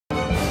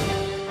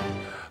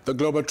The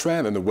global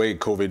trend and the way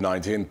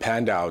COVID-19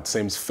 panned out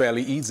seems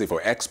fairly easy for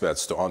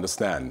experts to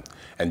understand.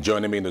 And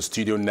joining me in the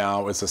studio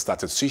now is a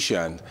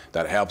statistician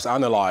that helps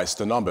analyze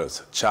the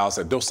numbers. Charles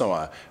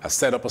Edosomwa has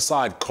set up a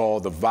site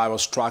called the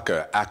virus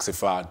tracker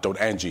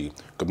axifa.ng.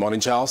 Good morning,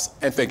 Charles,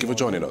 and thank you for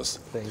joining us.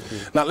 Thank you.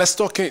 Now, let's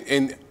talk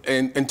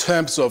in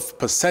terms of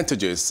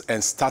percentages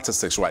and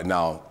statistics right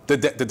now. The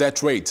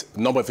death rate,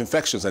 number of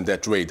infections and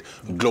death rate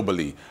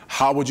globally.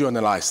 How would you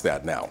analyze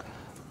that now?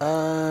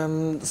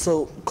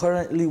 So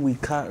currently we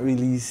can't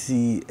really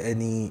see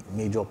any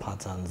major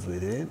patterns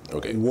with it.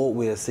 Okay. What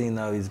we are seeing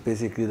now is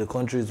basically the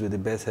countries with the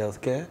best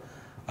healthcare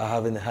are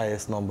having the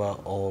highest number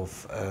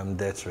of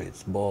death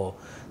rates. But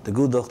the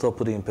good doctor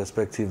put it in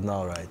perspective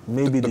now, right?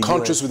 Maybe the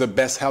countries with the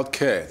best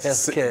healthcare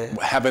has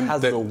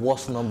the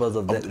worst numbers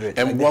of death rate.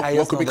 And like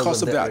what could be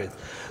because of that? Rate.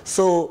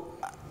 So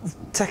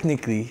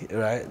technically,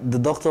 right, the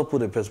doctor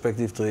put a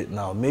perspective to it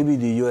now. Maybe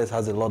the US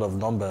has a lot of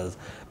numbers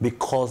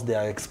because they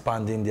are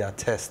expanding their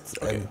tests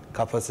and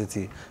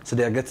capacity. So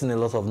they are getting a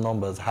lot of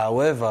numbers.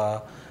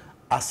 However,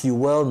 as you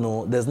well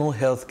know, there's no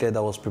healthcare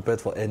that was prepared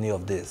for any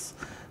of this.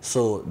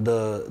 So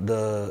the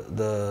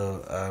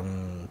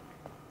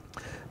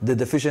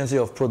deficiency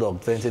of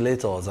product,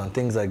 ventilators and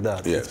things like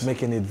that, it's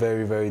making it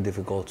very, very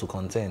difficult to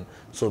contain.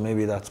 So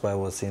maybe that's why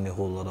we're seeing a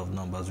whole lot of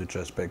numbers with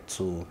respect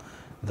to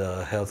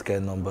the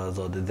healthcare numbers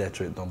or the death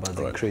rate numbers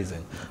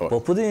increasing.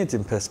 But putting it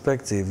in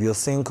perspective, you're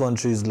seeing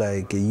countries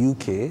like the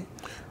UK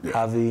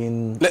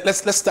having...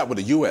 Let's start with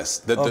the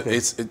US.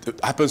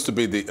 It happens to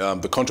be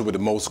the country with the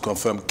most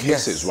confirmed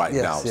cases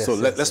now. So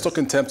let's talk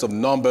in terms of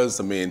numbers,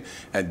 I mean,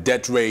 and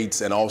death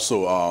rates and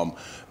also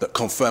the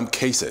confirmed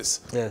cases.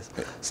 Yes.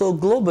 So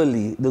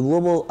globally, the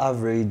global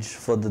average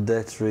for the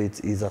death rate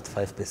is at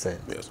 5%.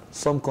 Yes.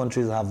 Some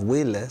countries have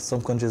way less.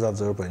 Some countries have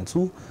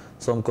 0.2.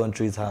 Some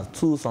countries have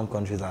 2, some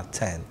countries have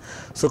 10.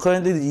 So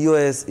currently the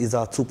US is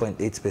at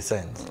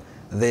 2.8%.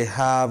 They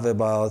have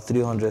about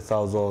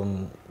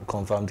 300,000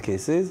 confirmed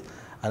cases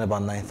and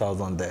about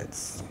 9,000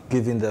 deaths,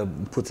 putting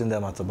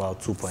them at about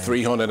 2.8%.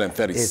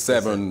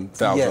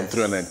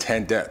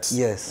 337,310 deaths.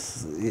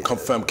 Yes.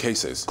 Confirmed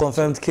cases.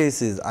 Confirmed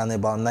cases and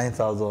about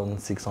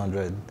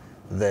 9,600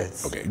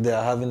 deaths. Okay. They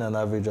are having an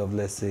average of,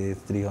 let's say,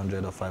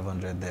 300 or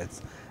 500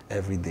 deaths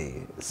every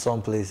day.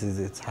 Some places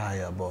it's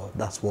higher, but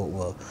that's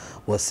what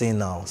we're seeing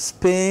now.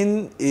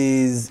 Spain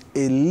is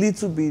a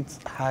little bit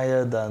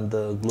higher than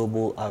the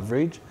global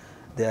average.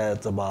 They're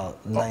at about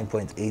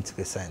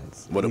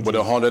 9.8%. With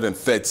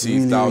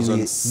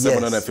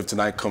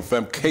 130,759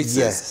 confirmed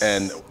cases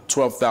and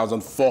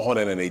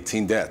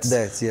 12,418 deaths.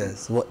 Deaths,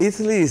 yes. Well,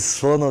 Italy is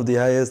one of the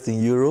highest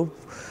in Europe,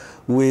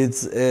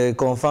 with a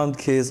confirmed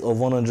case of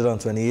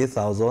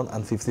 128,000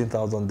 and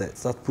 15,000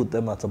 deaths. That put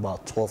them at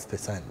about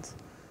 12%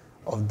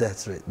 of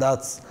death rate.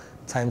 That's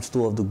times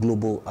 2 of the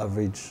global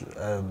average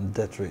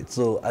death rate.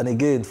 So, and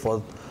again,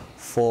 for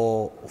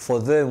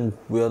them,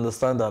 we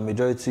understand that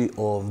majority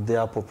of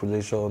their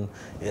population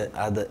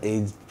are the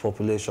aged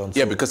population.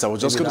 Yeah, because I was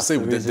just going to say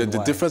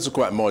the difference is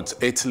quite more. It's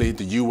Italy,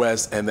 the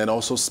US, and then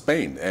also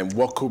Spain. And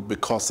what could be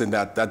causing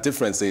that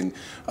difference in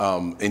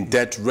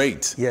death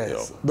rate? Yes, you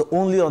know? The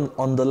only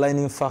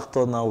underlying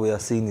factor now we are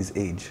seeing is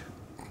age.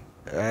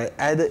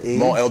 Either age,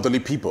 more elderly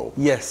people.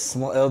 Yes,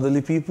 more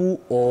elderly people,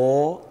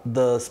 or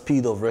the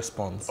speed of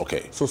response.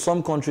 Okay. So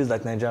some countries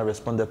like Nigeria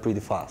responded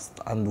pretty fast,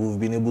 and we've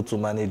been able to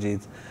manage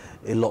it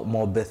a lot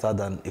more better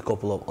than a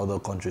couple of other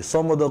countries.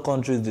 Some other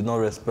countries did not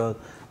respond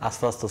as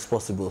fast as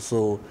possible,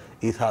 so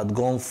it had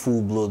gone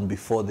full-blown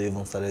before they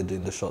even started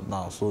doing the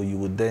shutdown. So you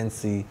would then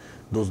see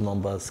those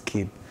numbers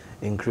keep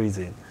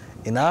increasing.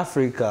 In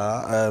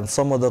Africa,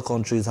 some other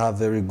countries have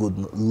very good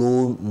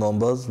low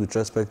numbers with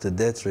respect to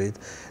death rate.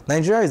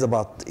 Nigeria is at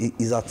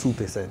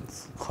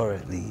 2%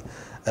 currently,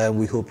 and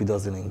we hope it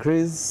doesn't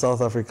increase.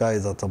 South Africa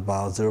is at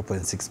about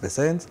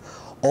 0.6%.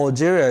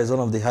 Algeria is one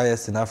of the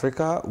highest in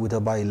Africa with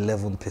about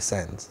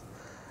 11%.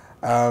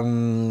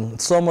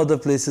 Some other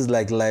places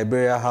like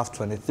Liberia have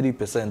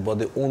 23%, but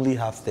they only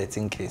have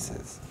 13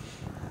 cases.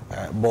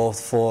 But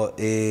for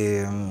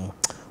an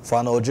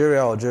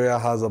Algeria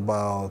has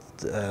about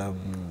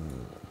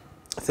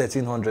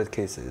 1,300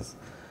 cases,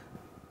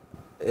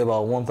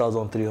 about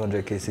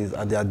 1,300 cases,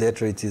 and their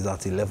death rate is at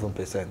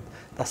 11%.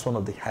 That's one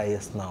of the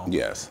highest now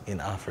in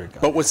Africa.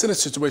 But we're in a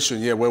situation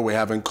here where we're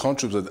having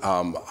countries with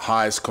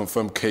highest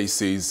confirmed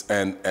cases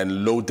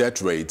and low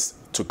death rates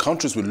to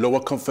countries with lower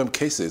confirmed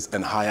cases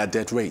and higher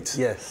death rates.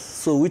 Yes,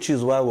 so which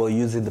is why we're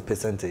using the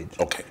percentage.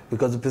 Okay.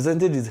 Because the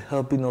percentage is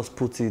helping us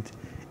put it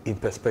in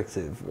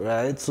perspective,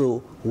 right?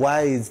 So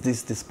why is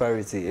this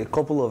disparity? A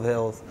couple of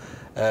health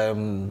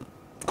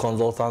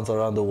consultants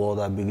around the world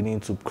are beginning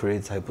to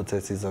create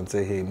hypotheses and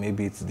say, hey,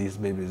 maybe it's this,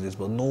 maybe it's this,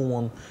 but no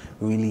one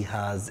really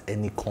has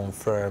any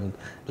confirmed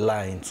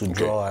line to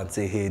draw and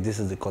say, hey, this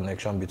is the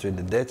connection between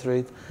the death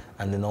rate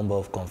and the number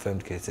of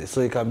confirmed cases. So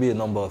it can be a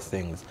number of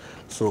things.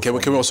 So can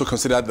we also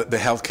consider the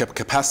healthcare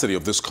capacity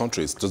of these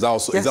countries? Does that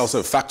also is that also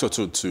a factor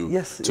to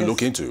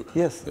look into?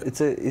 Yes,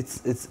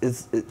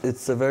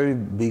 it's a very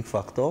big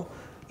factor.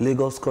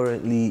 Lagos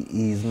currently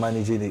is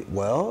managing it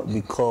well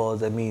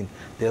because, I mean,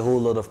 there are a whole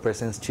lot of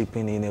persons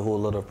chipping in, a whole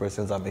lot of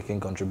persons are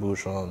making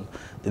contribution.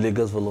 The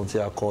Lagos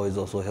Volunteer Corps is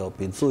also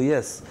helping. So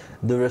yes,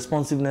 the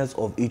responsiveness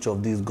of each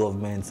of these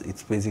governments,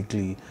 it's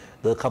basically,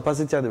 the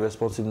capacity and the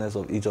responsiveness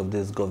of each of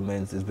these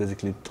governments is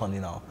basically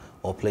turning out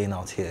or playing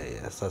out here.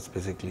 Yes, that's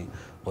basically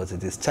what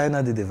it is.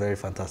 China did a very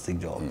fantastic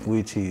job,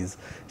 which is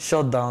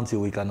shut down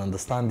till we can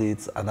understand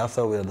it, and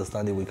after we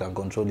understand it, we can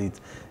control it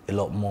a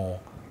lot more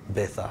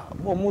better.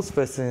 Well, most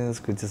persons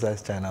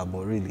criticize China,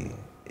 but really,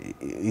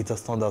 it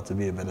has turned out to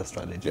be a better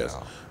strategy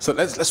now. So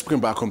let's bring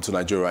back home to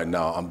Nigeria right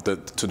now,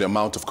 to the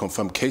amount of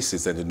confirmed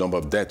cases and the number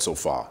of deaths so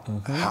far.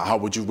 How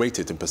would you rate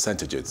it in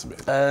percentages?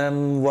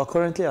 We're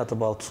currently at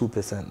about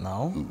 2%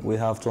 now. We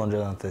have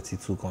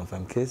 232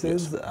 confirmed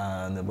cases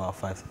and about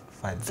five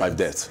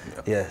deaths.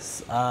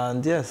 Yes,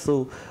 and yes,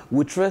 so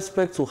with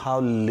respect to how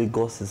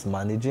Lagos is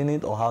managing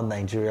it or how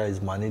Nigeria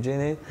is managing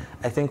it,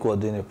 I think we're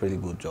doing a pretty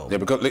good job. Yeah,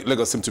 because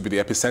Lagos seems to be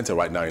the epicenter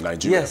right now in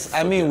Nigeria. Yes,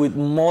 I mean, with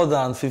more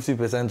than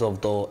 50%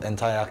 of the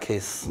entire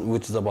case,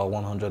 which is about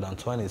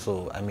 120,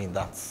 so I mean,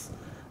 that's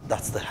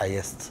the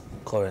highest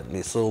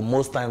currently. So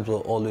most times we're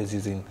always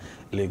using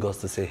Lagos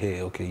to say,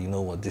 hey, okay, you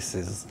know what, this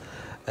is,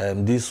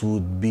 this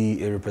would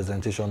be a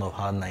representation of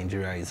how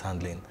Nigeria is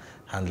handling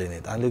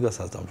it, and Lagos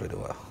has done pretty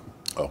well.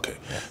 Okay,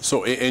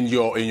 so in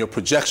your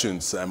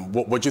projections,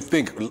 what do you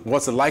think?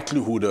 What's the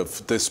likelihood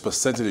of this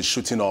percentage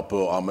shooting up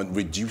or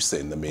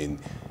reducing? I mean,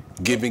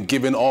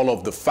 given all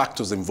of the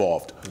factors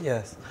involved.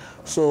 Yes.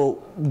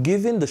 So,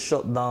 given the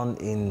shutdown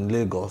in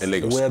Lagos,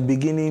 we're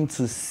beginning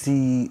to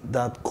see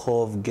that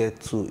curve get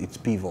to its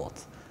pivot.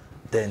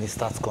 Then it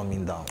starts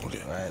coming down,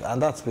 right?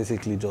 And that's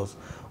basically just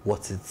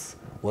what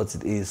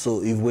it is.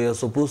 So if we're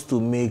supposed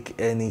to make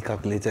any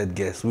calculated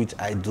guess, which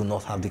I do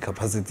not have the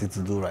capacity to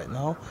do right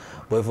now,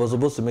 but if we're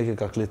supposed to make a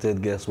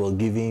calculated guess, we're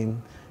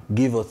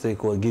give or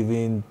take, we're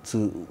going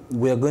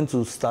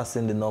to start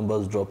seeing the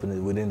numbers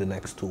dropping within the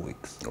next 2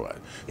 weeks. All right.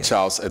 Yeah.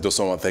 Charles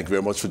Edosomwa, thank you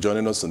very much for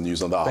joining us on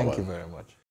News on the Hour. Thank you very much.